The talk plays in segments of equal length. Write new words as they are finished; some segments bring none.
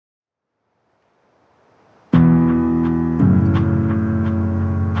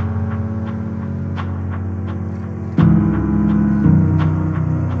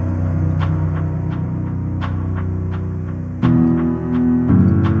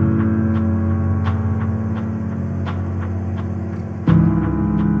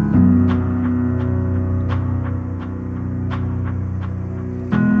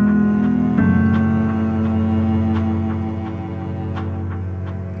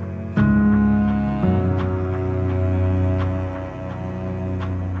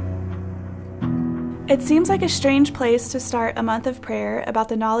It seems like a strange place to start a month of prayer about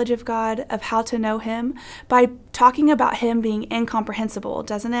the knowledge of God, of how to know Him, by talking about Him being incomprehensible,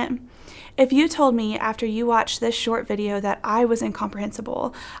 doesn't it? If you told me after you watched this short video that I was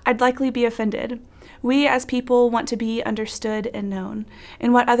incomprehensible, I'd likely be offended. We as people want to be understood and known,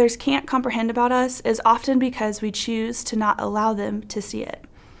 and what others can't comprehend about us is often because we choose to not allow them to see it.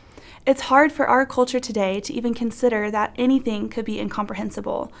 It's hard for our culture today to even consider that anything could be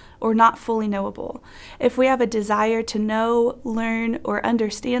incomprehensible or not fully knowable. If we have a desire to know, learn, or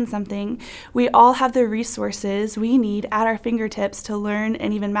understand something, we all have the resources we need at our fingertips to learn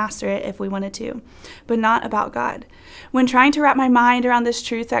and even master it if we wanted to, but not about God. When trying to wrap my mind around this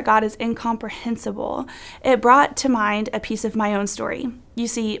truth that God is incomprehensible, it brought to mind a piece of my own story. You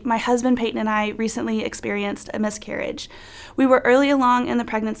see, my husband Peyton and I recently experienced a miscarriage. We were early along in the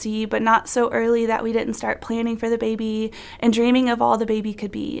pregnancy, but not so early that we didn't start planning for the baby and dreaming of all the baby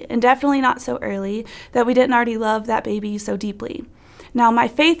could be, and definitely not so early that we didn't already love that baby so deeply. Now, my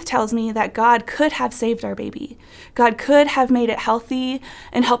faith tells me that God could have saved our baby. God could have made it healthy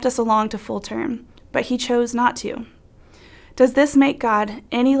and helped us along to full term, but He chose not to. Does this make God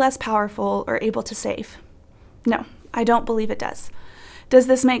any less powerful or able to save? No, I don't believe it does. Does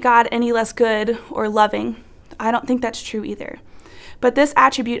this make God any less good or loving? I don't think that's true either. But this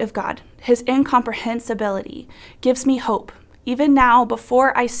attribute of God, His incomprehensibility, gives me hope, even now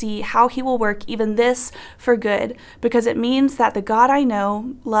before I see how He will work even this for good, because it means that the God I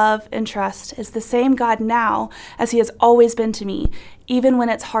know, love, and trust is the same God now as He has always been to me, even when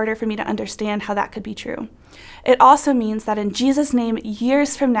it's harder for me to understand how that could be true. It also means that in Jesus' name,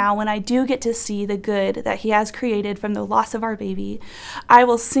 years from now, when I do get to see the good that He has created from the loss of our baby, I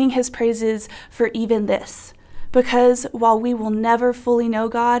will sing His praises for even this. Because while we will never fully know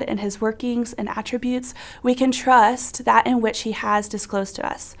God and His workings and attributes, we can trust that in which He has disclosed to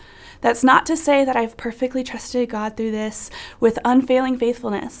us. That's not to say that I've perfectly trusted God through this with unfailing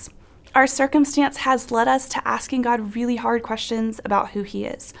faithfulness. Our circumstance has led us to asking God really hard questions about who He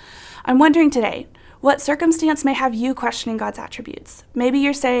is. I'm wondering today, what circumstance may have you questioning God's attributes? Maybe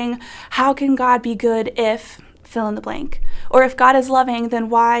you're saying, how can God be good if fill in the blank? Or if God is loving, then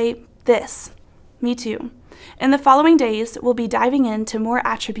why this? Me too. In the following days, we'll be diving into more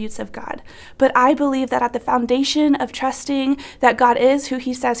attributes of God, but I believe that at the foundation of trusting that God is who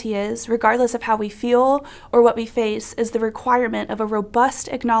He says He is, regardless of how we feel or what we face, is the requirement of a robust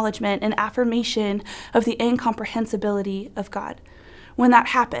acknowledgement and affirmation of the incomprehensibility of God. When that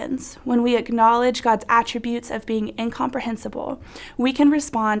happens, when we acknowledge God's attributes of being incomprehensible, we can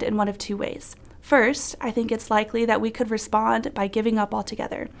respond in one of two ways. First, I think it's likely that we could respond by giving up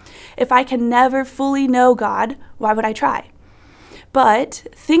altogether. If I can never fully know God, why would I try? But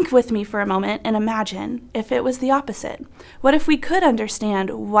think with me for a moment and imagine if it was the opposite. What if we could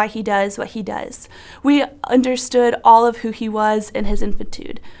understand why He does what He does? We understood all of who He was in His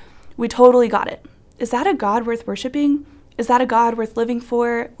infantude. We totally got it. Is that a God worth worshiping? Is that a God worth living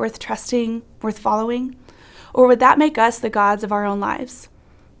for, worth trusting, worth following? Or would that make us the gods of our own lives?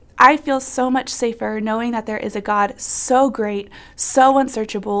 I feel so much safer knowing that there is a God so great, so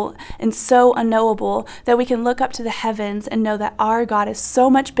unsearchable, and so unknowable that we can look up to the heavens and know that our God is so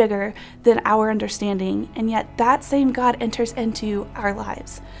much bigger than our understanding, and yet that same God enters into our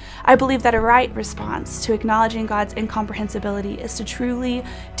lives. I believe that a right response to acknowledging God's incomprehensibility is to truly,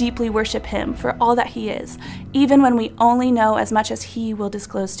 deeply worship Him for all that He is, even when we only know as much as He will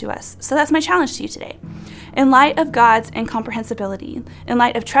disclose to us. So that's my challenge to you today. In light of God's incomprehensibility, in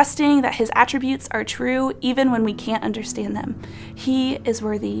light of trusting that His attributes are true even when we can't understand them, He is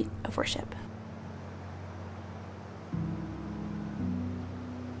worthy of worship.